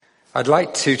I'd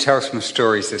like to tell some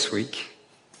stories this week,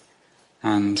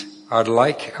 and I'd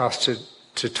like us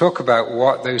to talk about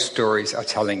what those stories are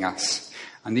telling us.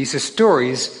 And these are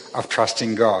stories of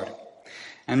trusting God.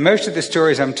 And most of the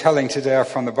stories I'm telling today are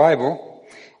from the Bible,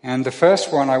 and the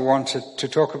first one I want to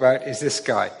talk about is this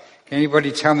guy. Can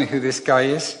anybody tell me who this guy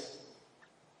is?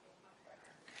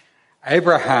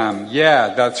 Abraham.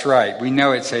 Yeah, that's right. We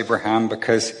know it's Abraham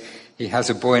because he has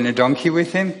a boy and a donkey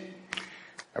with him.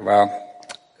 Well,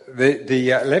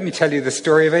 let me tell you the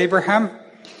story of Abraham,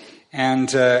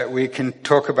 and we can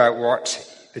talk about what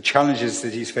the challenges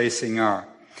that he's facing are.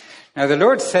 Now, the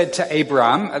Lord said to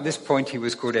Abraham, at this point he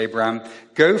was called Abraham,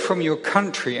 "Go from your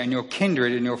country and your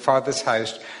kindred and your father's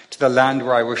house to the land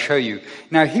where I will show you."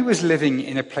 Now, he was living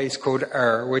in a place called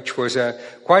Ur, which was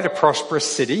quite a prosperous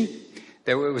city.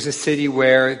 It was a city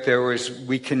where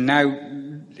we can now,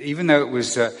 even though it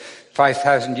was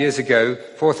 5,000 years ago,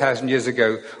 4,000 years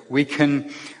ago, we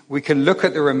can look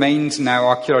at the remains now,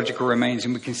 archaeological remains,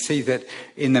 and we can see that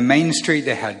in the main street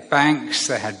they had banks,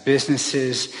 they had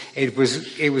businesses. It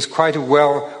was quite a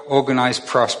well-organized,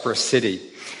 prosperous city.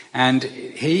 And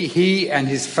he and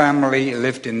his family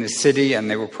lived in the city, and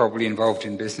they were probably involved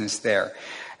in business there.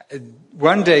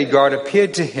 One day God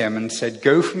appeared to him and said,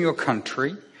 "Go from your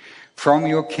country, from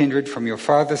your kindred, from your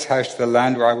father's house to the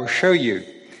land where I will show you.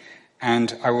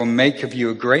 And I will make of you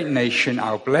a great nation.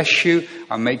 I'll bless you.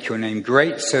 I'll make your name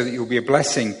great so that you'll be a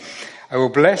blessing. I will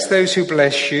bless those who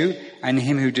bless you, and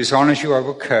him who dishonors you I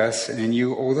will curse, and in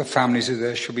you all the families of the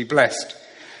earth shall be blessed."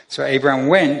 So Abraham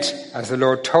went as the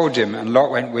Lord told him, and Lot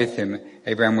went with him.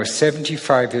 Abraham was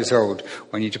 75 years old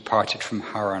when he departed from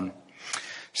Haran.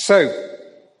 So,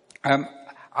 I'm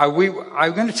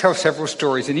going to tell several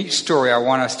stories. In each story I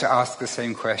want us to ask the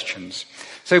same questions.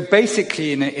 So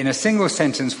basically, in a single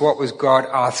sentence, what was God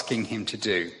asking him to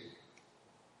do?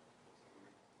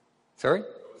 Sorry?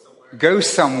 Go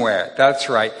somewhere. That's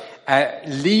right.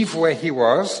 Leave where he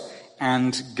was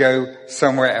and go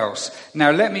somewhere else.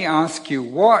 Now, let me ask you,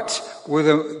 what were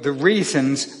the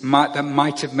reasons that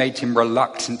might have made him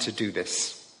reluctant to do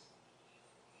this?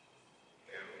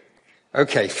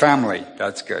 Okay, family.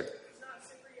 That's good.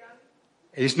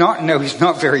 He's not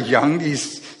very young.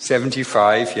 He's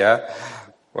 75, yeah.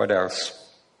 What else?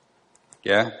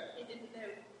 Yeah? He didn't know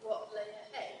what lay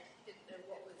ahead. He didn't know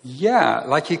what was... Yeah,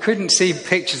 like he couldn't see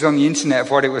pictures on the internet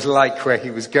of what it was like where he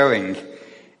was going.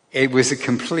 It was a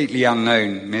completely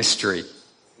unknown mystery.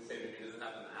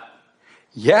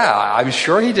 Yeah, I'm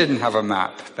sure he didn't have a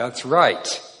map. That's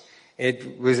right.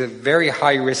 It was a very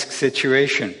high-risk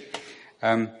situation.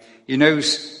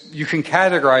 You can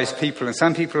categorize people, and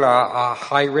some people are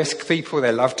high-risk people.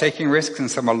 They love taking risks, and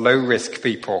some are low-risk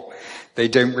people. They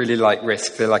don't really like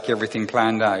risk. They like everything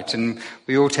planned out. And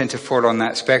we all tend to fall on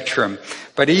that spectrum.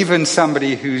 But even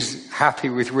somebody who's happy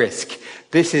with risk,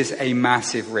 this is a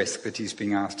massive risk that he's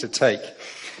being asked to take.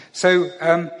 So,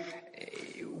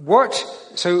 what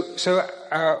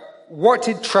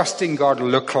did trusting God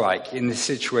look like in this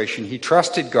situation? He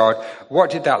trusted God. What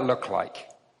did that look like?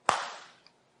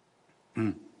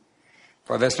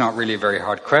 Well, that's not really a very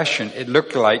hard question. It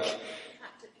looked like,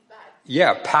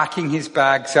 packing his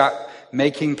bags up,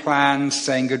 making plans,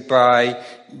 saying goodbye,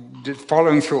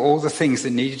 following through all the things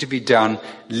that needed to be done,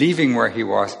 leaving where he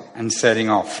was, and setting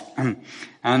off.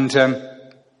 And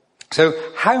so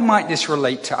how might this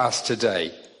relate to us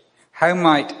today? How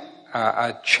might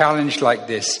a challenge like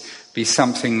this be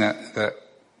something that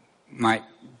might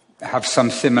have some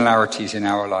similarities in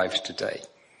our lives today?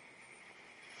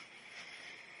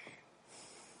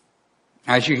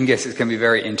 As you can guess, it's going to be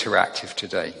very interactive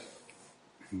today.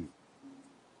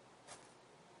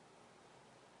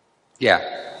 Yeah.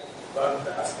 God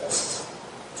asked us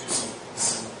to do something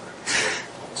similar,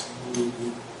 to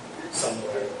move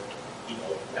somewhere,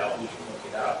 now we can look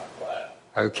it up, but...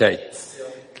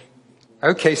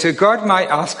 Okay, so God might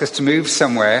ask us to move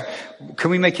somewhere.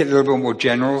 Can we make it a little bit more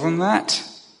general than that?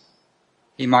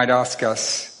 He might ask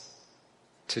us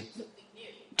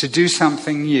to do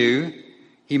something new.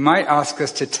 He might ask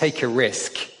us to take a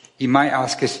risk. He might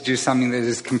ask us to do something that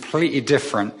is completely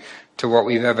different to what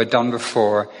we've ever done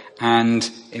before, and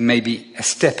it may be a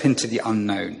step into the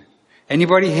unknown.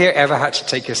 Anybody here ever had to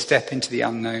take a step into the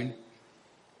unknown?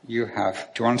 You have.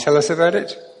 Do you want to tell us about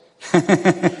it?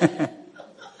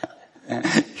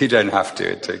 You don't have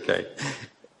to, it's okay.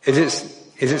 Is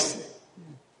it?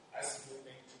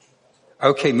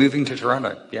 Okay, moving to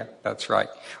Toronto. Yeah, that's right.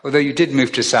 Although you did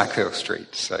move to Sackville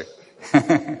Street, so...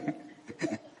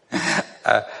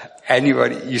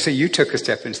 you say you took a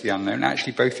step into the unknown.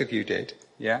 Actually, both of you did.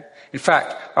 Yeah. In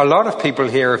fact, a lot of people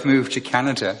here have moved to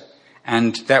Canada,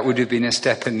 and that would have been a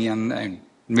step in the unknown.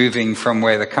 moving from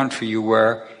where the country you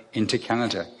were into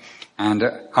Canada. And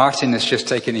Artin has just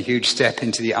taken a huge step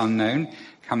into the unknown,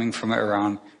 coming from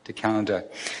Iran to Canada.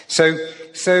 So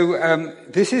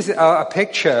this is a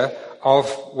picture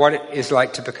of what it is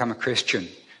like to become a Christian.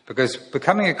 Because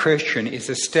becoming a Christian is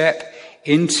a step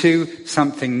into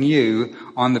something new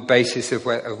on the basis of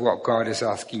what God is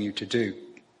asking you to do.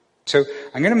 So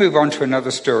I'm going to move on to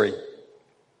another story.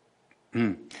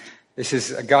 This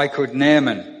is a guy called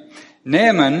Naaman.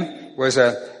 Naaman was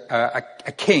a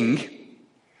king.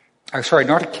 Oh, sorry,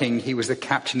 not a king. He was the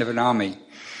captain of an army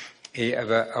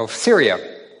of Syria.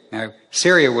 Now,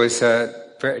 Syria was a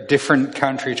very different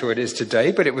country to what it is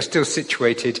today, but it was still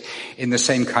situated in the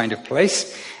same kind of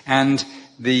place. And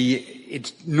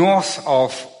it's north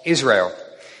of Israel.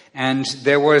 And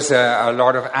there was a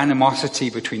lot of animosity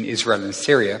between Israel and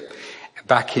Syria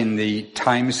back in the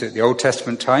Old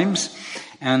Testament times.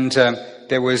 And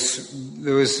there was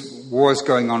wars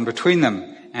going on between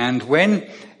them. And when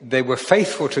they were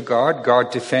faithful to God,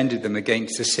 God defended them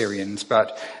against the Syrians.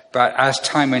 But as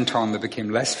time went on, they became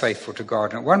less faithful to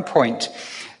God. And at one point,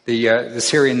 the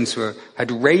Syrians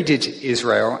had raided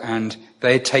Israel, and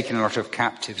they had taken a lot of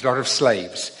captives, a lot of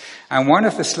slaves. And one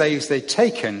of the slaves they'd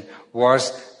taken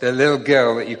was the little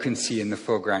girl that you can see in the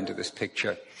foreground of this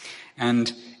picture.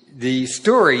 And the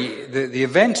story, the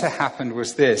event that happened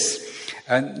was this.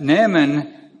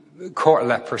 Naaman caught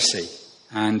leprosy.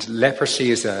 And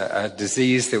leprosy is a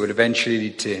disease that would eventually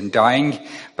lead to him dying.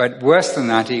 But worse than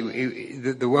that,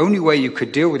 the only way you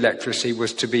could deal with leprosy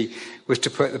was to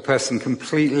put the person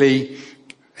completely,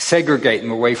 segregate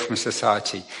them away from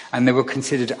society. And they were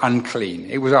considered unclean.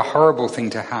 It was a horrible thing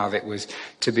to have. It was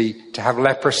to have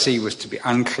leprosy was to be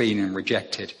unclean and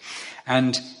rejected.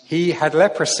 And he had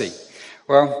leprosy.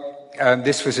 Well,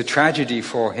 this was a tragedy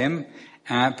for him.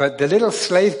 But the little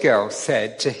slave girl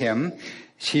said to him,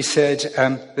 she said,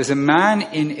 there's a man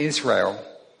in Israel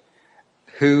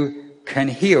who can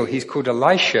heal. He's called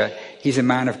Elisha. He's a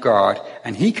man of God,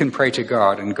 and he can pray to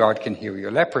God, and God can heal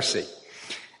your leprosy.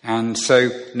 And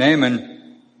so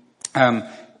Naaman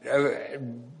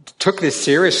took this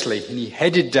seriously, and he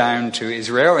headed down to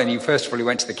Israel, and he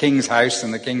went to the king's house,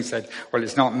 and the king said, well,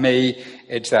 it's not me,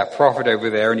 it's that prophet over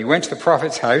there. And he went to the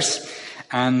prophet's house,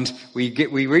 and we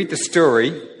read the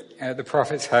story at the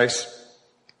prophet's house.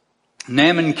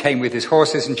 Naaman came with his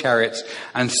horses and chariots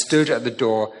and stood at the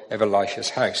door of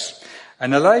Elisha's house.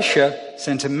 And Elisha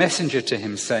sent a messenger to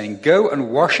him saying, go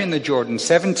and wash in the Jordan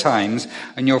 7 times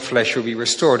and your flesh will be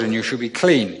restored and you shall be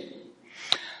clean.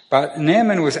 But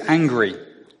Naaman was angry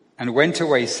and went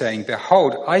away saying,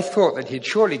 behold, I thought that he'd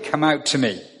surely come out to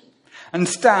me and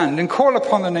stand and call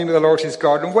upon the name of the Lord his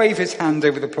God and wave his hand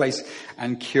over the place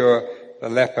and cure the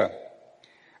leper.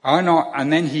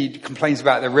 And then he complains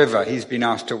about the river he's been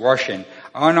asked to wash in.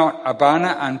 Are not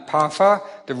Abana and Pharpar,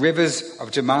 the rivers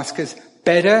of Damascus,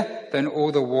 better than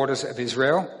all the waters of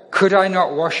Israel? Could I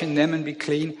not wash in them and be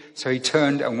clean? So he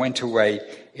turned and went away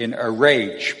in a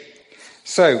rage.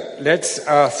 So let's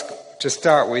ask to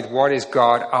start with, what is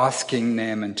God asking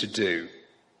Naaman to do?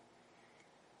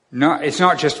 It's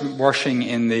not just washing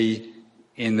in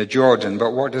the Jordan,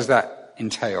 but what does that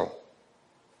entail?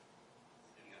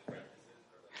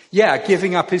 Yeah,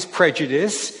 giving up his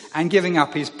prejudice and giving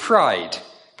up his pride,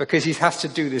 because he has to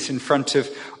do this in front of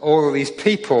all of these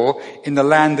people in the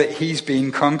land that he's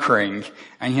been conquering,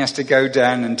 and he has to go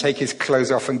down and take his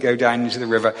clothes off and go down into the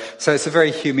river. So it's a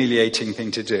very humiliating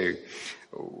thing to do.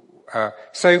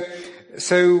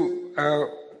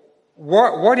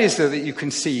 What is there that you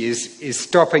can see is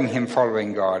stopping him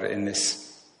following God in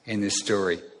this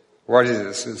story? What is it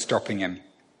that's stopping him?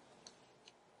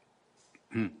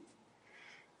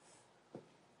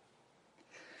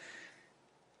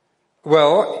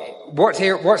 Well,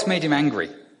 what's made him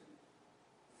angry?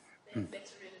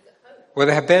 Well,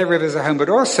 they have better rivers at home, but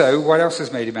also, what else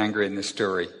has made him angry in this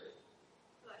story?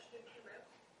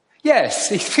 Yes,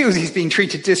 he feels he's being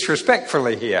treated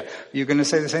disrespectfully here. Are you going to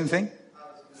say the same thing?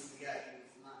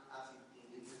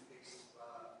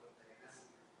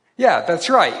 Yeah,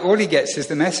 that's right. All he gets is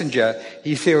the messenger.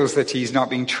 He feels that he's not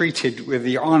being treated with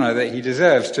the honor that he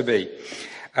deserves to be.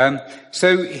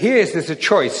 So there's a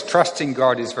choice. Trusting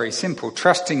God is very simple.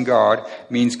 Trusting God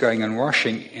means going and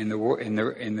washing in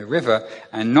the river,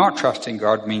 and not trusting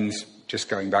God means just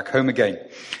going back home again.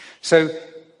 So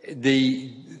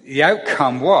the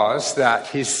outcome was that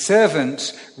his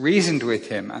servants reasoned with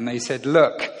him, and they said,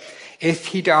 look, if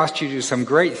he'd asked you to do some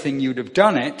great thing, you'd have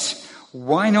done it.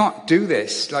 Why not do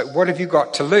this? Like, what have you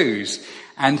got to lose?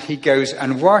 And he goes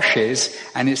and washes,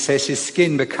 and it says his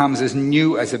skin becomes as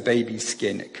new as a baby's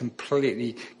skin. It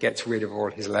completely gets rid of all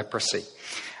his leprosy.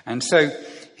 And so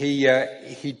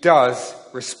he does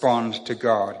respond to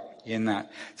God in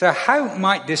that. So how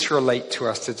might this relate to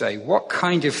us today? What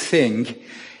kind of thing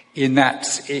in that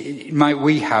might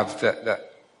we have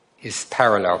that is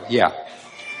parallel? Yeah.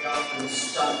 We often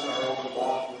stunt our own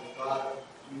walk with God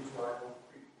due to our own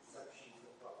preconceptions of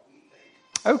what we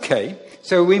think. Okay,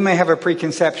 so we may have a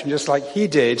preconception just like he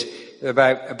did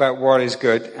about what is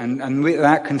good, and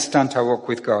that can stunt our walk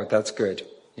with God. That's good.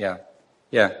 Yeah.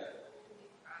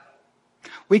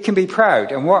 We can be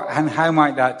proud, and how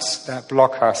might that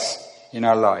block us in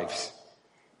our lives?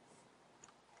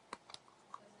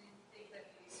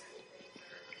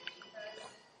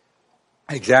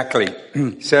 Exactly.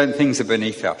 Certain things are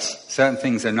beneath us. Certain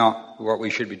things are not what we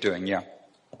should be doing. Yeah.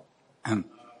 Sometimes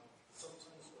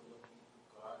we're looking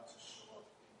for God to show up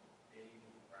in a big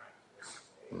and miraculous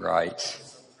way. Right.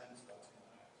 Sometimes God's going to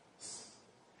act in a simple.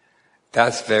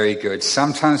 That's very good.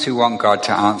 Sometimes we want God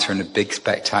to answer in a big,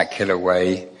 spectacular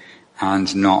way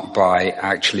and not by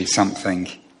actually something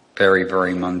very,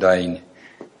 very mundane.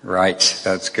 Right.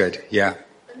 That's good. Yeah.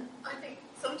 And I think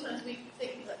sometimes we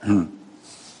think that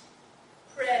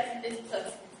prayer from this person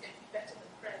is going to be better than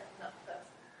prayer from that person.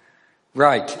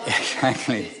 Right.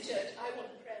 Exactly. This church, I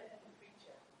want prayer from the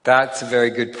preacher. That's a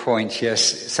very good point,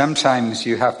 yes. Sometimes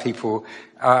you have people,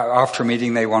 after a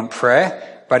meeting, they want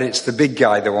prayer, but it's the big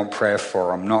guy they want prayer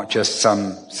for them, not just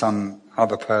some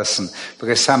other person,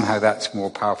 because somehow that's more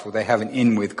powerful. They have an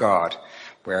in with God,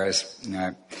 whereas,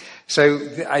 no. So,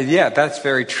 yeah, that's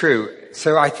very true.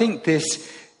 So I think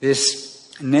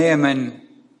this Naaman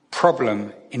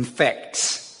problem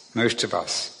infects most of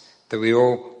us, that we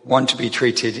all want to be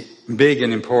treated big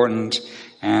and important.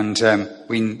 And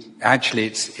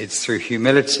it's through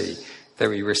humility that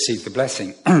we receive the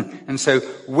blessing. And so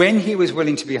when he was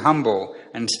willing to be humble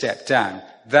and step down,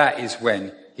 that is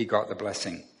when he got the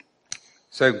blessing.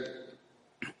 So,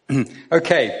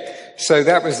 okay, so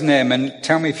that was Naaman.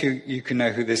 Tell me if you can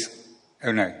know who this...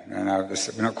 Oh, no,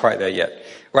 we're not quite there yet.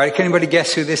 Right, can anybody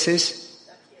guess who this is?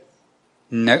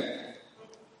 No.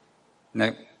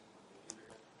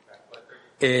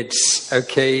 It's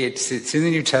in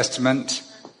the New Testament.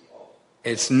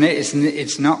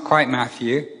 It's not quite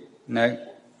Matthew. No.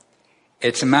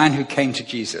 It's a man who came to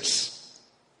Jesus.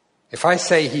 If I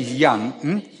say he's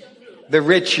young, the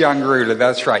rich young ruler,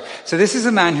 that's right. So this is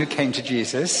a man who came to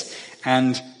Jesus,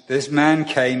 and this man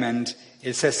came, and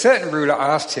it says, certain ruler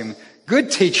asked him,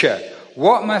 "Good teacher,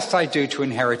 what must I do to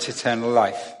inherit eternal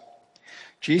life?"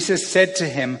 Jesus said to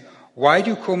him, "Why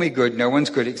do you call me good? No one's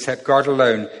good except God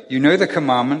alone. You know the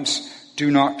commandments.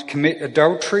 Do not commit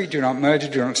adultery, do not murder,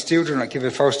 do not steal, do not give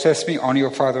a false testimony, honor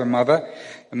your father and mother."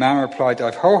 The man replied,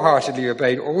 "I've wholeheartedly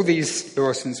obeyed all these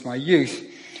laws since my youth."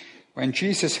 When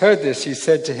Jesus heard this, he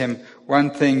said to him,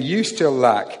 "One thing you still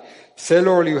lack. Sell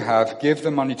all you have, give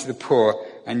the money to the poor,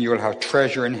 and you will have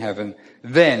treasure in heaven.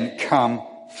 Then come,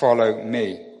 follow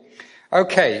me."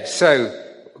 Okay, so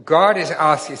God is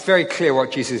asking, it's very clear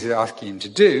what Jesus is asking him to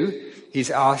do.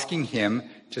 He's asking him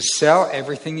to sell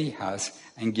everything he has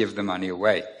and give the money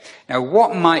away. Now,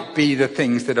 what might be the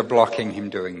things that are blocking him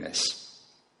doing this?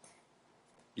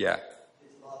 Yeah.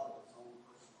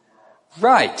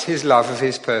 Right, his love of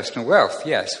his personal wealth.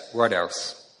 Yes. What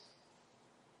else?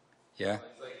 Yeah.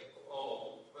 It's like,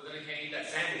 oh, but then I can't eat that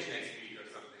sandwich next week or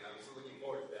something. I'm so looking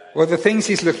forward to that. Well, the things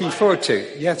he's looking forward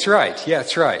to. Yeah, that's right. Yeah,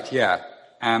 that's right. Yeah.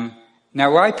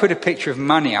 Now, I put a picture of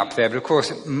money up there, but of course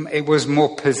it was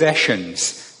more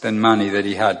possessions than money that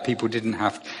he had. People didn't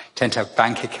tend to have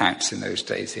bank accounts in those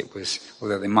days. It was,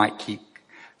 although they might keep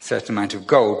a certain amount of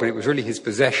gold, but it was really his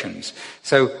possessions.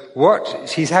 So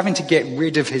he's having to get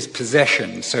rid of his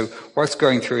possessions. So what's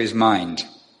going through his mind?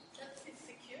 That's his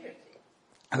security.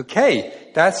 Okay,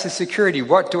 that's his security.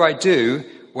 What do I do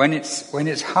when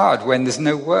it's hard, when there's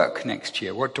no work next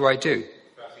year? What do I do?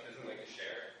 Perhaps he doesn't like to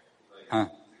share. Like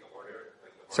a hoarder.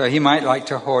 So he might like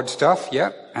to hoard stuff.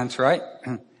 Yep, that's right.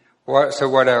 So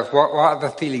what else? What other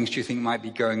feelings do you think might be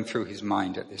going through his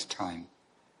mind at this time?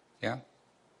 Yeah?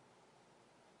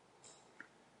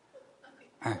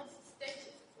 I think loss of status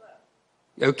as well.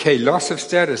 Okay, loss of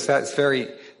status. That's very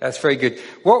good.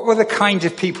 What were the kind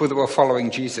of people that were following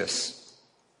Jesus?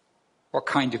 What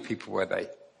kind of people were they?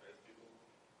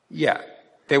 Yeah,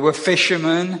 they were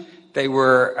fishermen. They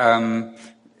were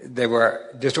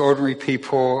just ordinary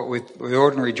people with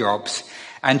ordinary jobs.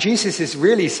 And Jesus is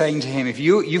really saying to him, if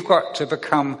you're going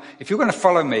to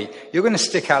follow me, you're going to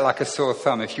stick out like a sore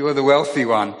thumb. If you're the wealthy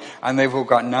one and they've all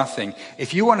got nothing.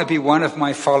 If you want to be one of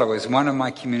my followers, one of my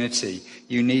community,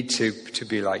 you need to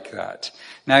be like that.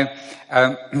 Now,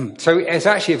 so it's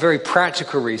actually a very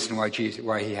practical reason why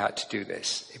he had to do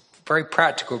this. very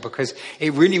practical, because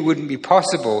it really wouldn't be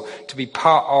possible to be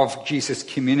part of Jesus'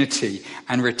 community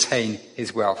and retain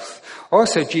his wealth.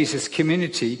 Also, Jesus'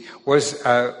 community was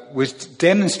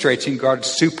demonstrating God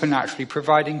supernaturally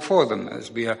providing for them.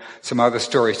 There's some other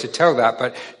stories to tell that,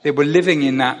 but they were living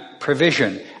in that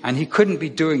provision, and he couldn't be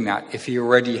doing that if he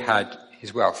already had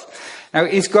his wealth. Now,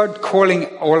 is God calling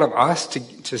all of us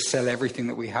to sell everything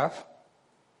that we have?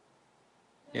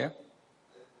 Yeah?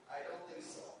 I don't think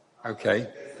so. Okay.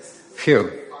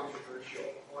 Phew.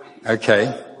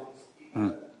 Okay.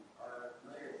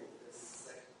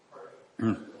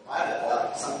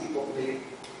 Some people believe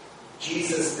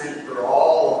Jesus meant for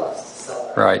all of us to sell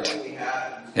everything Right. we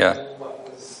have. Yeah. What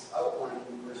was outlined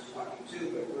in verse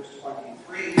 22, but verse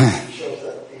 23 shows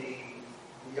that the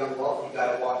young wealthy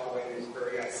guy walked away and was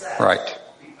very upset. Right.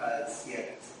 Because he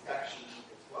had this affection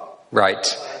as well. Right. But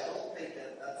I don't think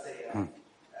that that's a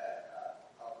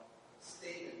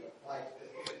statement applied to the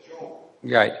book of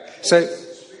Job. Right. So,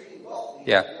 Extremely wealthy.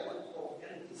 yeah. No one told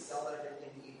him to sell everything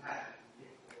he had.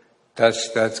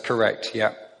 That's correct.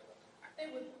 Yeah. There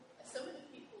were some of the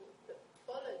people that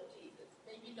followed Jesus,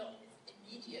 maybe not his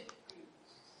immediate group,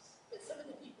 but some of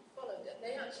the people followed, and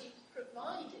they actually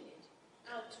provided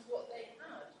out of what they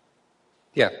had.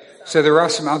 Yeah. So there are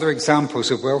some other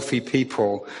examples of wealthy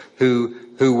people who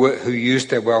used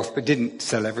their wealth but didn't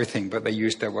sell everything, but they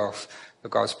used their wealth for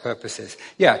God's purposes.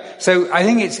 Yeah. So I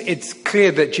think it's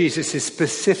clear that Jesus is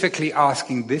specifically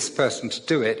asking this person to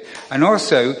do it. And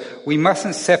also, we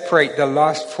mustn't separate the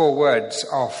last 4 words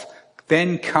off,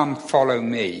 then come follow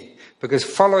me. Because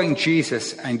following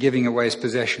Jesus and giving away his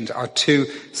possessions are 2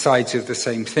 sides of the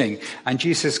same thing. And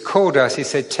Jesus called us, he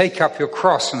said, take up your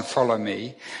cross and follow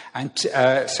me. And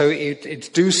so it's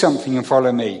do something and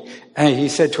follow me. And he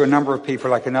said to a number of people,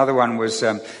 like another one was,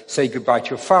 say goodbye to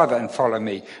your father and follow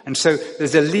me. And so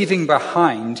there's a leaving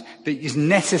behind that is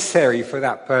necessary for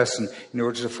that person in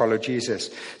order to follow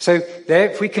Jesus. So there,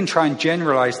 if we can try and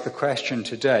generalize the question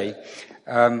today,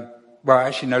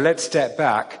 let's step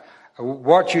back.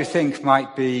 What do you think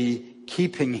might be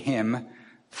keeping him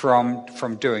from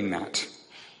doing that?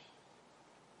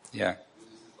 Yeah.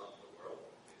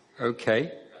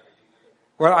 Okay.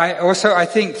 Well, I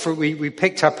think we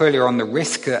picked up earlier on the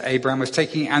risk that Abraham was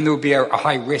taking, and there will be a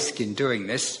high risk in doing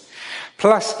this.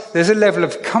 Plus, there's a level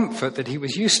of comfort that he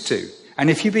was used to.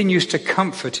 And if you've been used to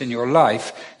comfort in your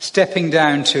life, stepping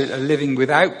down to a living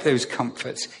without those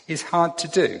comforts is hard to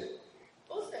do.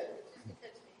 Also,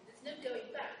 there's no going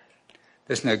back.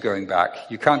 There's no going back.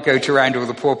 You can't go to around all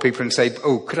the poor people and say,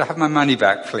 oh, could I have my money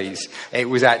back, please? It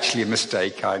was actually a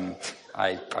mistake.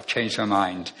 I've changed my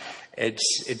mind.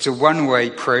 It's a one-way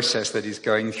process that he's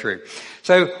going through.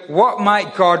 So what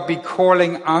might God be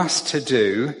calling us to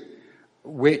do,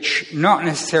 which not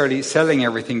necessarily selling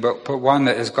everything, but one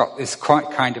that has got this quite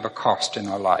kind of a cost in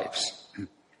our lives?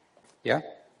 Yeah? Like,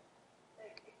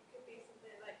 it could be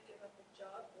something like give up a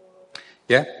job or...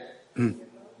 Yeah?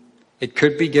 It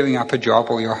could be giving up a job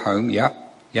or your home. Yeah?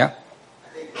 Yeah?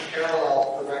 I think the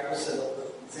parallel, the requisite of the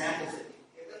examples that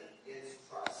you've given is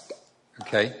trust.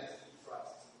 Okay. Trust.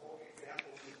 Both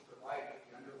examples you provided,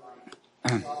 the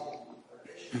underlying problem or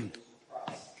issue is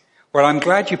trust. Well, I'm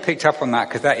glad you picked up on that,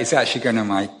 because that is actually going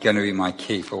to be my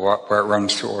key for where it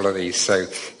runs through all of these. So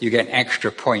you get an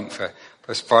extra point for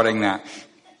spotting that.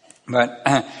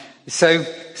 But so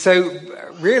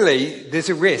really, there's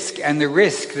a risk, and the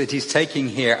risk that he's taking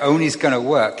here only is going to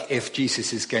work if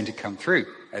Jesus is going to come through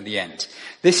at the end.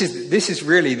 This is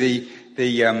really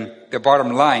the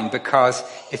bottom line, because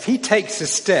if he takes a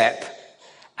step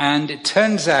and it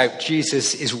turns out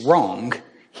Jesus is wrong,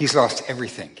 he's lost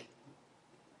everything.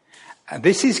 And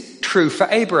this is true for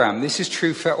Abraham. This is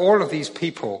true for all of these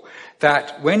people,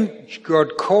 that when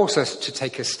God calls us to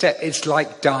take a step, it's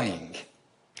like dying.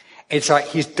 It's like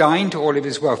he's dying to all of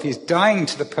his wealth. He's dying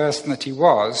to the person that he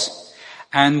was.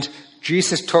 And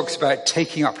Jesus talks about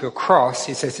taking up your cross.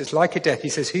 He says it's like a death. He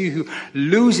says, he who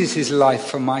loses his life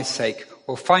for my sake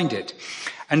will find it.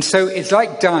 And so it's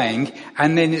like dying,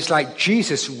 and then it's like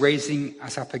Jesus raising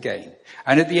us up again.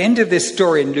 And at the end of this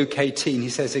story in Luke 18, he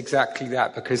says exactly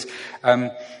that, because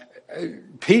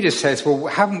Peter says, well,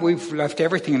 haven't we left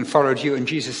everything and followed you? And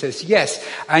Jesus says, yes,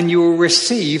 and you will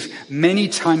receive many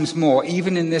times more,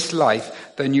 even in this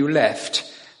life, than you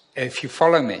left if you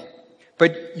follow me.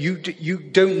 But you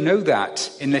don't know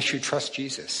that unless you trust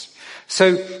Jesus.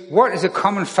 So what is a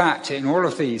common factor in all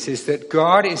of these is that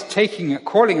God is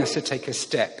calling us to take a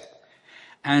step.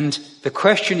 And the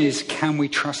question is, can we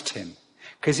trust him?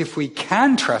 Because if we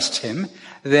can trust him,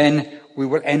 then we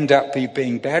will end up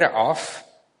being better off,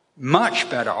 much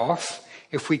better off.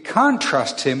 If we can't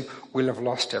trust him, we'll have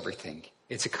lost everything.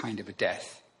 It's a kind of a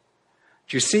death.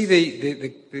 Do you see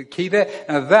the key there?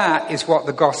 Now that is what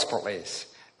the gospel is.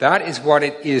 That is what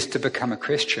it is to become a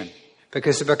Christian.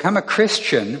 Because to become a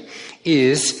Christian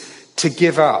is to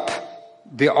give up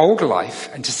the old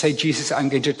life and to say, Jesus, I'm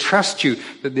going to trust you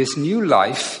that this new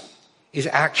life is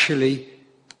actually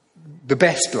the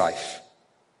best life.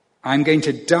 I'm going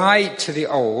to die to the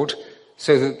old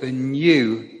so that the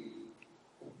new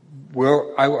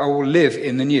I will live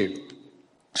in the new.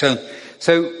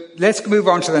 So let's move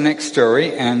on to the next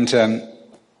story, and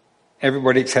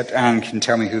everybody except Anne can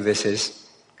tell me who this is,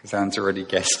 because Anne's already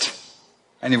guessed.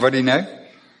 Anybody know?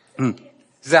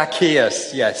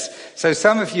 Zacchaeus, yes. So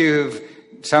some of you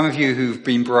who've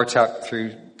been brought up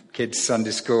through kids'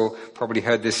 Sunday school probably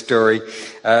heard this story.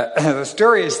 The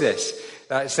story is this,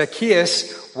 that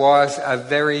Zacchaeus was a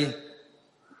very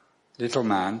little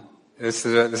man. There's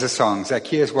a song.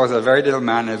 Zacchaeus was a very little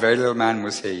man, and a very little man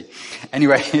was he.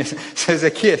 Anyway, so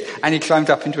Zacchaeus, and he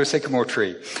climbed up into a sycamore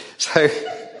tree. So,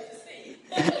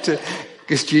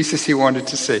 because Jesus, he wanted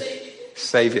to see.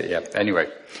 Save it, yeah. Anyway.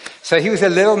 So he was a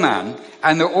little man,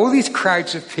 and there were all these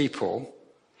crowds of people,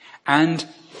 and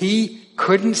he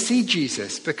couldn't see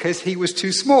Jesus because he was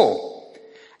too small.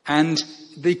 And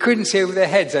they couldn't see over their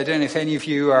heads. I don't know if any of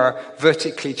you are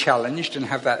vertically challenged and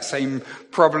have that same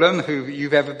problem, who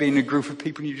you've ever been in a group of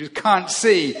people and you just can't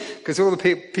see because all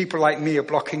the people like me are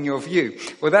blocking your view.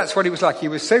 Well, that's what he was like. He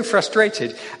was so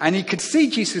frustrated, and he could see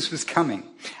Jesus was coming.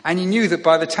 And he knew that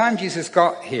by the time Jesus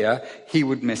got here, he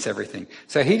would miss everything.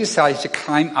 So he decided to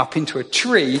climb up into a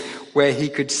tree where he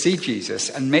could see Jesus,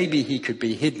 and maybe he could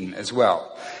be hidden as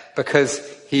well. Because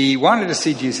he wanted to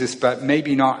see Jesus, but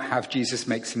maybe not have Jesus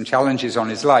make some challenges on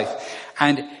his life.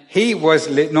 And he was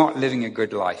not living a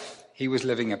good life. He was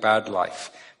living a bad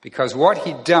life. Because what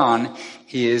he'd done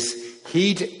is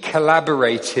he'd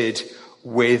collaborated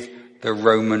with the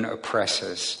Roman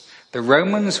oppressors. The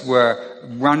Romans were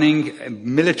running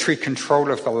military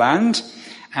control of the land,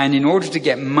 and in order to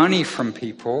get money from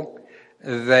people,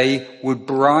 they would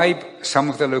bribe some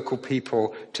of the local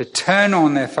people to turn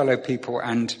on their fellow people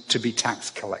and to be tax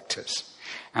collectors.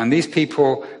 And these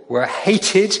people were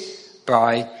hated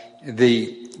by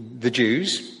the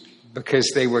Jews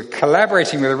because they were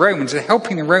collaborating with the Romans and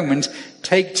helping the Romans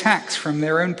take tax from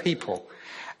their own people.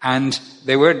 And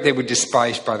they were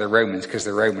despised by the Romans because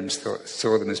the Romans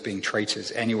saw them as being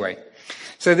traitors anyway.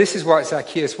 So this is what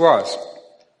Zacchaeus was.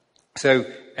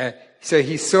 So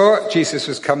he saw Jesus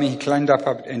was coming. He climbed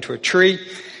up into a tree,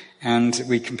 and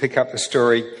we can pick up the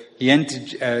story. He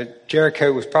entered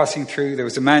Jericho, was passing through. There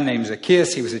was a man named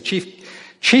Zacchaeus. He was a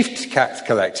chief tax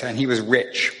collector, and he was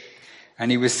rich. And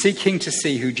he was seeking to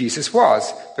see who Jesus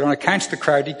was. But on account of the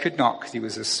crowd, he could not, because he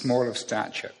was small of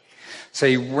stature. So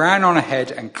he ran on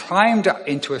ahead and climbed up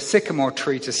into a sycamore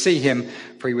tree to see him,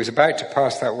 for he was about to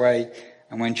pass that way.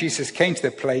 And when Jesus came to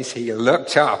the place, he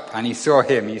looked up and he saw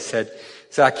him. He said,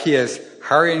 Zacchaeus,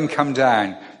 hurry and come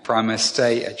down, for I must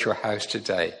stay at your house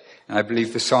today. And I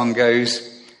believe the song goes...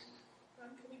 I'm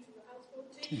coming to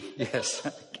the house, Yes,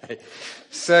 okay.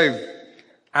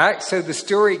 So the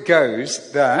story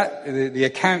goes that the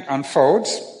account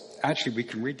unfolds. Actually, we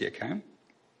can read the account.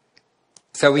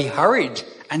 So he hurried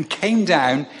and came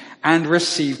down and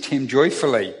received him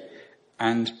joyfully.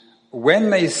 And when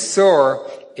they saw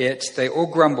it, they all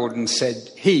grumbled and said,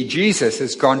 Jesus,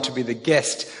 has gone to be the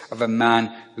guest of a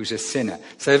man who's a sinner.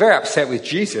 So they're very upset with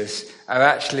Jesus of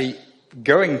actually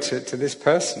going to this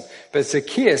person. But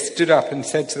Zacchaeus stood up and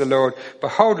said to the Lord,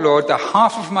 Behold, Lord, the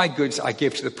half of my goods I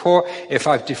give to the poor. If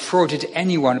I've defrauded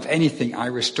anyone of anything, I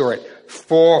restore it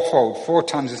fourfold, 4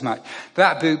 times as much.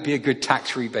 That would be a good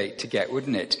tax rebate to get,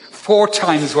 wouldn't it? 4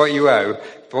 times what you owe.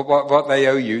 What they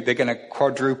owe you, they're going to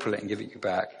quadruple it and give it you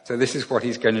back. So this is what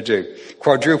he's going to do.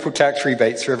 Quadruple tax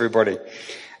rebates for everybody.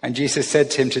 And Jesus said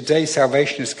to him, Today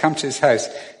salvation has come to his house,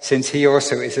 since he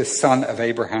also is a son of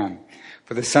Abraham.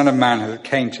 For the Son of Man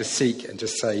came to seek and to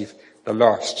save the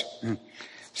lost.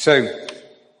 So,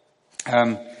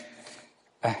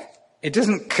 it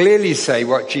doesn't clearly say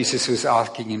what Jesus was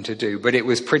asking him to do, but it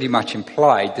was pretty much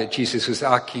implied that Jesus was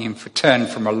asking him to turn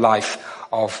from a life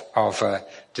of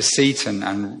deceit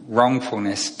and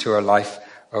wrongfulness to a life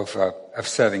of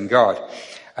serving God.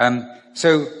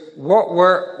 So what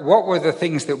were the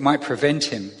things that might prevent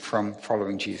him from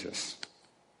following Jesus?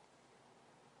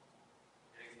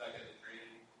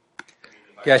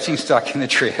 Getting stuck in the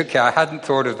tree. Okay, I hadn't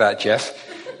thought of that, Jeff.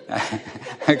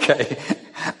 Okay.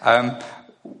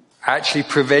 Actually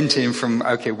prevent him from,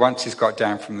 once he's got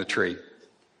down from the tree.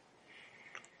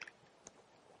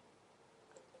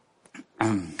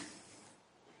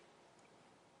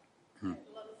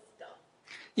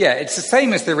 Yeah, it's the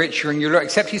same as the rich young ruler,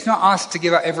 except he's not asked to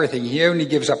give up everything. He only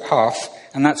gives up half,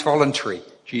 And that's voluntary.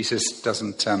 Jesus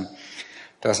doesn't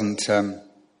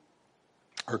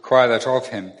require that of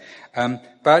him.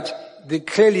 But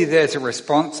clearly there's a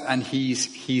response, and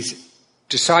he's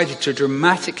decided to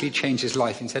dramatically change his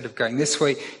life. Instead of going this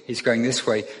way, he's going this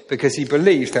way, because he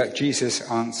believes that Jesus'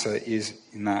 answer is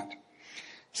in that.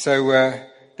 So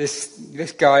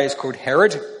this guy is called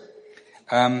Herod.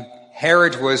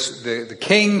 Herod was the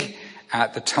king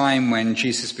at the time when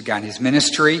Jesus began his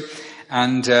ministry,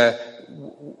 and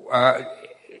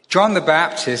John the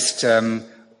Baptist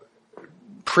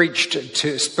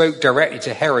spoke directly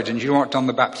to Herod. And do you know what John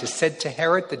the Baptist said to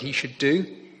Herod that he should do?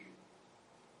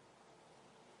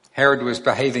 Herod was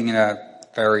behaving in a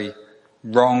very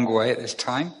wrong way at this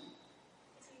time.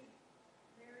 Was he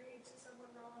married to someone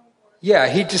wrong? Yeah,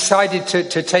 he decided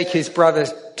to take his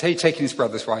brother's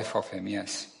wife off him,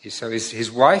 yes. So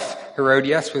his wife,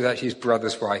 Herodias, was actually his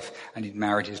brother's wife, and he'd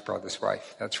married his brother's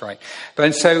wife. That's right.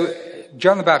 But so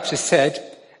John the Baptist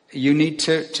said, you need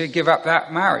to give up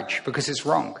that marriage because it's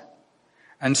wrong.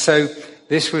 And so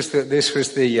this was the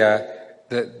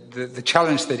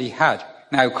challenge that he had.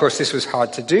 Now, of course, this was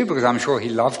hard to do because I'm sure he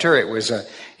loved her. It was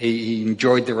he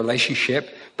enjoyed the relationship,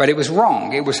 but it was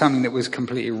wrong. It was something that was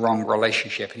completely wrong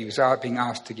relationship, and he was being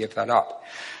asked to give that up.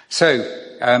 So,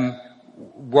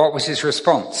 what was his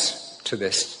response to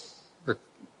this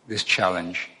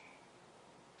challenge?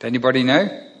 Does anybody know?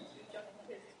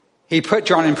 He put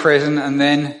John in prison and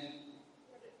then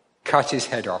cut his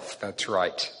head off. That's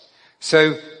right.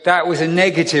 So that was a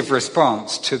negative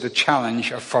response to the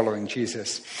challenge of following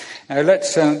Jesus. Now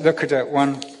let's look at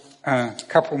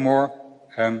couple more.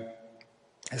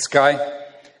 This guy,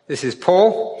 this is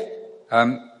Paul.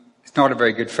 It's not a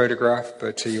very good photograph,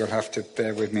 but you'll have to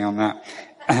bear with me on that.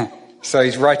 So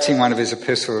he's writing one of his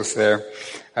epistles there.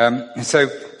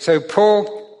 So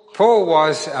Paul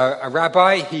was a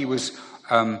rabbi. He was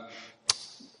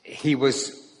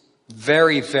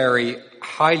very, very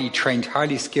highly trained,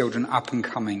 highly skilled, and up and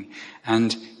coming.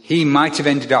 And he might have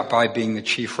ended up by being the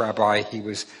chief rabbi. He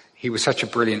was such a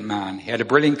brilliant man. He had a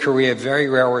brilliant career, very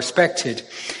well respected.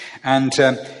 And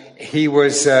he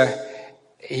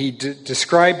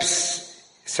describes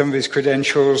some of his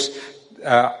credentials.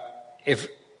 If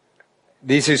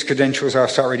these are his credentials, I'll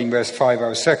start reading verse 5. I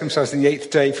was circumcised on the 8th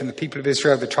day from the people of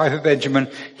Israel, the tribe of Benjamin,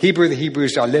 Hebrew of the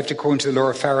Hebrews. I lived according to the law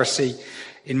of Pharisee.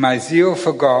 In my zeal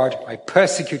for God, I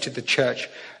persecuted the church.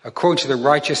 According to the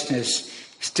righteousness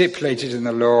stipulated in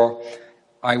the law,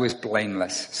 I was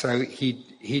blameless. So he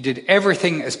did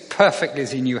everything as perfectly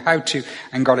as he knew how to,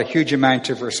 and got a huge amount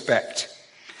of respect.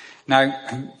 Now,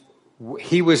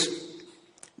 he was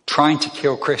trying to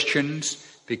kill Christians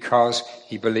because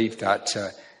he believed that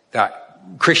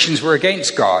Christians were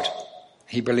against God.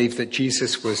 He believed that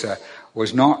Jesus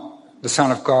was not the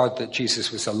Son of God, that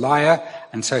Jesus was a liar,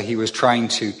 and so he was trying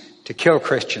to kill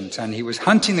Christians, and he was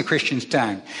hunting the Christians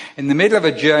down. In the middle of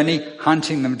a journey,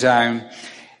 hunting them down,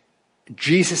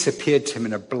 Jesus appeared to him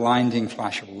in a blinding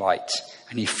flash of light,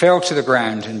 and he fell to the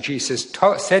ground, and Jesus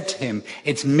said to him,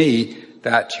 "It's me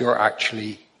that you're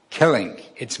actually killing.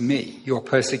 It's me. You're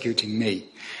persecuting me."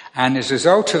 And as a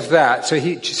result of that,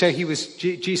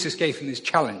 Jesus gave him this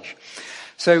challenge.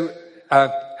 So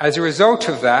as a result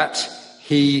of that,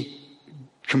 he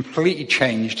completely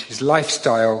changed his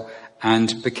lifestyle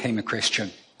and became a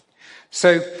Christian.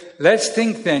 So let's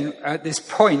think then at this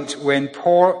point when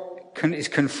Paul is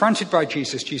confronted by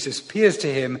Jesus, Jesus appears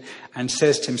to him and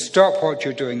says to him, "Stop what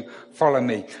you're doing, follow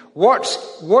me." What's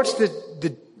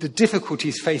the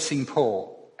difficulties facing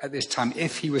Paul at this time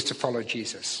if he was to follow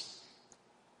Jesus?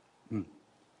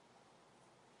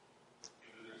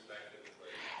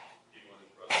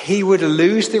 He would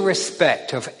lose the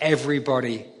respect of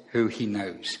everybody who he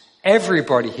knows.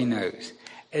 Everybody he knows.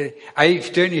 I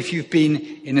don't know if you've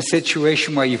been in a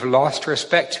situation where you've lost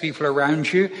respect to people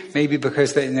around you, maybe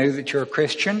because they know that you're a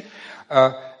Christian,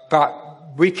 but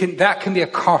that can be a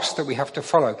cost that we have to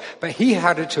follow. But he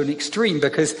had it to an extreme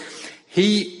because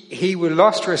he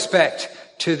lost respect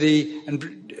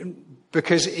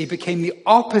because he became the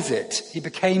opposite. He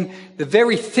became the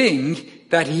very thing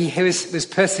that he was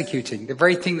persecuting, the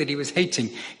very thing that he was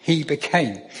hating, he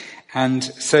became. And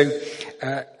so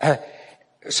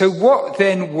what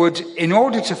then in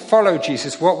order to follow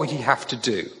Jesus, what would he have to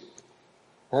do?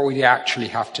 What would he actually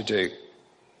have to do?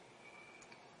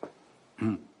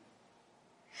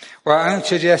 Well, I would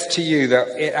suggest to you that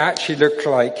it actually looked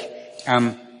like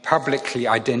publicly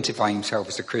identifying himself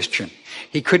as a Christian.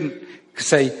 He couldn't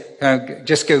say,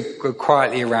 just go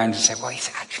quietly around and say, "Well,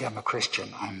 actually, I'm a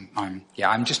Christian.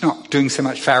 I'm just not doing so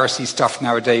much Pharisee stuff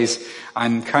nowadays.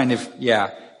 I'm kind of,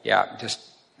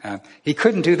 He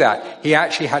couldn't do that. He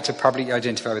actually had to publicly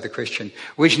identify with a Christian,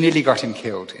 which nearly got him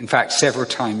killed. In fact, several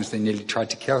times they nearly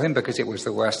tried to kill him because it was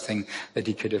the worst thing that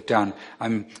he could have done.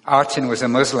 Artin was a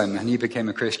Muslim and he became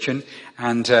a Christian,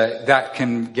 and that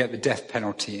can get the death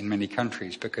penalty in many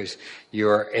countries because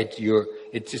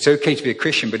it's okay to be a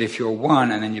Christian, but if you're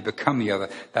one and then you become the other,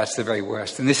 that's the very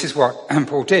worst. And this is what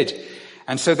Paul did.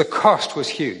 And so the cost was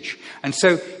huge. And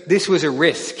so this was a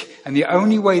risk. And the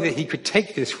only way that he could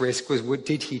take this risk was,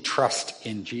 did he trust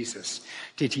in Jesus?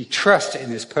 Did he trust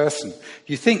in this person?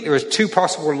 You think there are two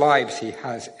possible lives he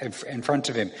has in front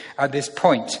of him at this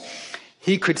point.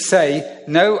 He could say,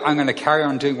 no, I'm going to carry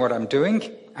on doing what I'm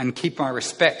doing and keep my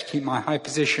respect, keep my high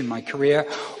position, my career,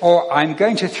 or I'm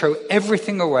going to throw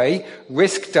everything away,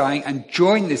 risk dying, and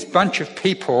join this bunch of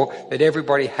people that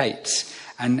everybody hates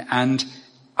and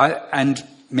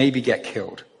maybe get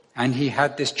killed. And he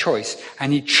had this choice,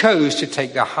 and he chose to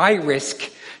take the high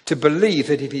risk to believe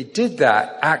that if he did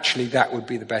that, actually that would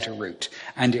be the better route.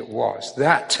 And it was.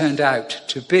 That turned out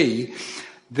to be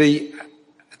he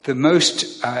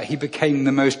became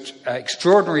the most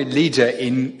extraordinary leader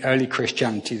in early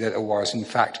Christianity that there was. In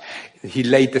fact, he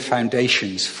laid the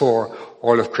foundations for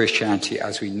all of Christianity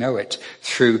as we know it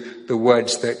through the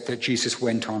words that Jesus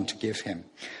went on to give him.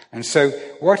 And so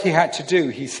what he had to do,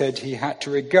 he said he had to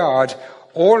regard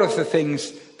all of the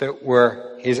things that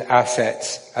were his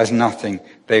assets as nothing.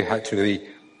 They had to be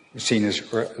seen as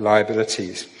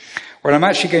liabilities. Well, I'm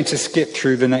actually going to skip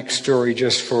through the next story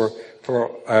just for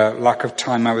lack of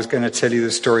time. I was going to tell you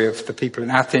the story of the people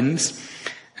in Athens,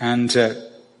 and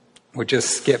we'll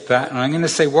just skip that. And I'm going to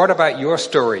say, what about your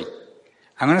story?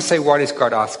 I'm going to say, what is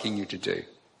God asking you to do?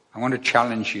 I want to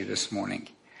challenge you this morning.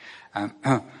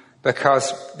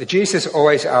 Because Jesus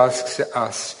always asks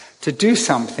us to do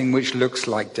something which looks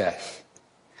like death.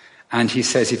 And he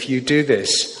says, if you do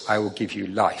this, I will give you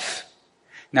life.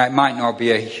 Now, it might not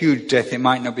be a huge death. It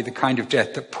might not be the kind of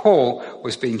death that Paul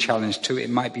was being challenged to. It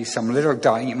might be some little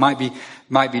dying. It might be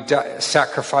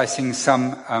sacrificing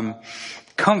some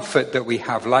comfort that we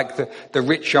have, like the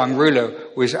rich young ruler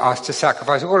was asked to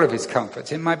sacrifice all of his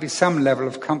comforts. It might be some level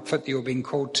of comfort that you're being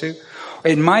called to.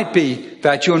 It might be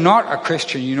that you're not a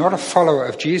Christian, you're not a follower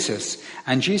of Jesus,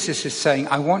 and Jesus is saying,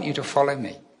 I want you to follow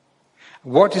me.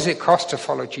 What does it cost to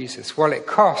follow Jesus? Well, it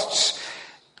costs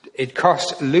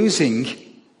losing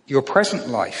your present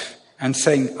life and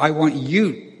saying, I want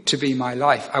you to be my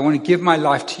life. I want to give my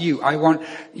life to you. I want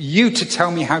you to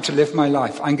tell me how to live my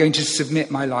life. I'm going to submit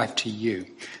my life to you.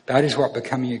 That is what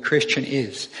becoming a Christian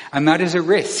is. And that is a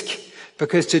risk,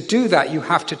 because to do that, you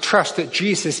have to trust that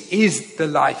Jesus is the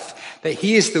life, that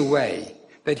he is the way,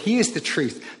 that he is the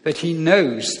truth, that he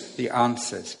knows the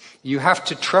answers. You have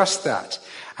to trust that.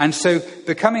 And so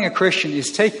becoming a Christian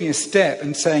is taking a step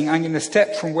and saying, I'm going to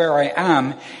step from where I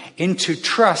am into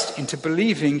trust, into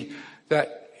believing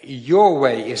that your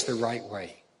way is the right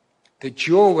way, that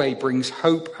your way brings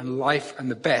hope and life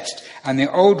and the best, and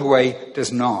the old way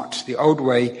does not. The old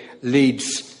way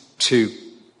leads to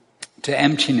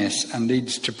emptiness and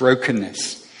leads to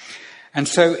brokenness. And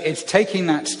so it's taking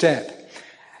that step.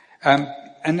 And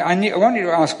I want you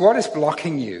to ask, what is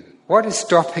blocking you? What is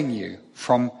stopping you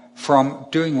from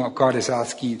doing what God is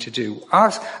asking you to do?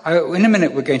 In a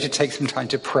minute, we're going to take some time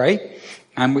to pray,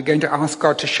 and we're going to ask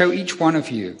God to show each one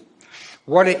of you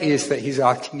what it is that he's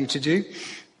asking you to do.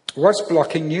 What's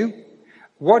blocking you?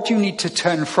 What do you need to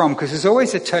turn from? Because there's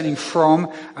always a turning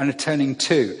from and a turning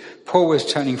to. Paul was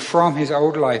turning from his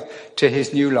old life to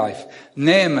his new life.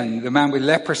 Naaman, the man with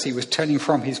leprosy, was turning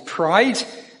from his pride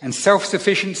and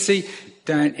self-sufficiency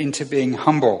down into being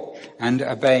humble and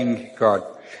obeying God.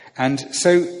 And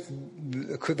so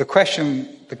the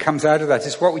question that comes out of that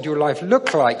is, what would your life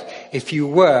look like if you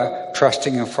were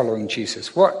trusting and following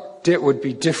Jesus? What would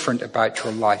be different about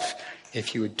your life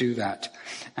if you would do that?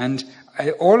 And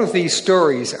all of these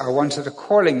stories are ones that are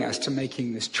calling us to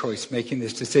making this choice, making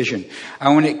this decision.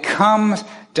 And when it comes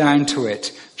down to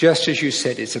it, just as you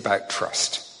said, it's about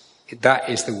trust. That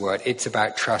is the word. It's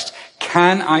about trust.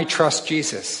 Can I trust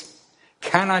Jesus?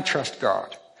 Can I trust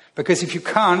God? Because if you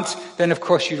can't, then of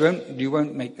course you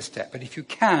won't make the step. But if you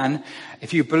can,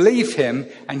 if you believe him,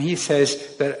 and he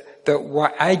says that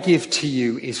what I give to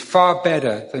you is far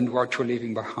better than what you're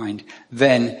leaving behind,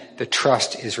 then the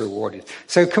trust is rewarded.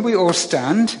 So can we all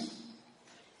stand?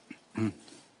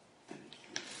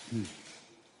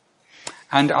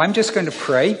 And I'm just going to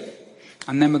pray,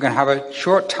 and then we're going to have a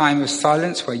short time of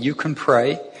silence where you can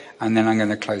pray, and then I'm going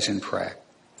to close in prayer.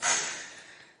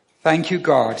 Thank you,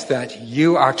 God, that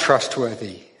you are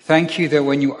trustworthy. Thank you that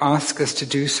when you ask us to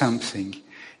do something,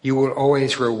 you will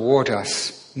always reward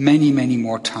us many, many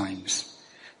more times.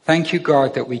 Thank you,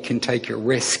 God, that we can take a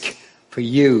risk for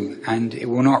you, and it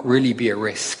will not really be a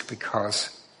risk because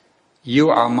you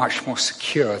are much more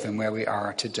secure than where we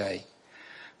are today.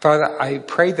 Father, I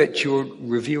pray that you'll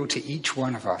reveal to each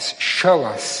one of us, show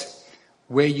us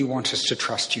where you want us to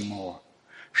trust you more.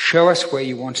 Show us where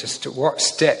you want us to, what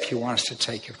step you want us to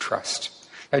take of trust.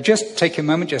 Now just take a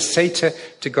moment, just say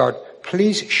to God,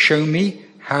 please show me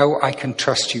how I can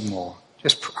trust you more.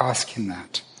 Just ask him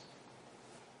that.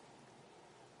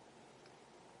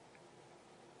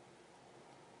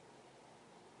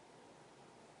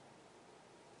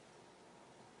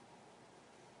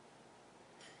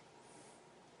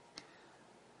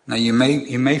 Now you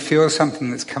may feel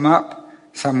something that's come up,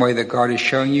 some way that God is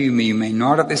showing you. You may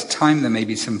not at this time. There may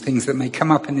be some things that may come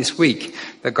up in this week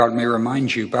that God may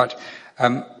remind you. But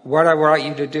what I would like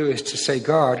you to do is to say,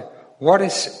 God, what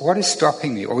is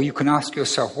stopping me? Or you can ask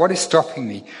yourself, what is stopping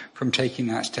me from taking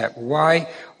that step? Why?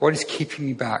 What is keeping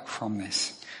me back from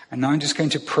this? And now I'm just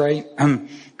going to pray.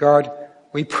 God,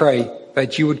 we pray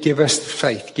that you would give us the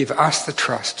faith, give us the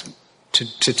trust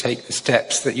to take the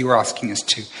steps that you're asking us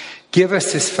to. Give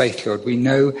us this faith, Lord. We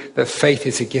know that faith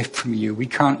is a gift from you. We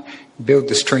can't build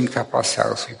the strength up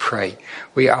ourselves, we pray.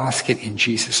 We ask it in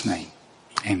Jesus' name.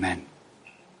 Amen.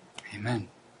 Amen.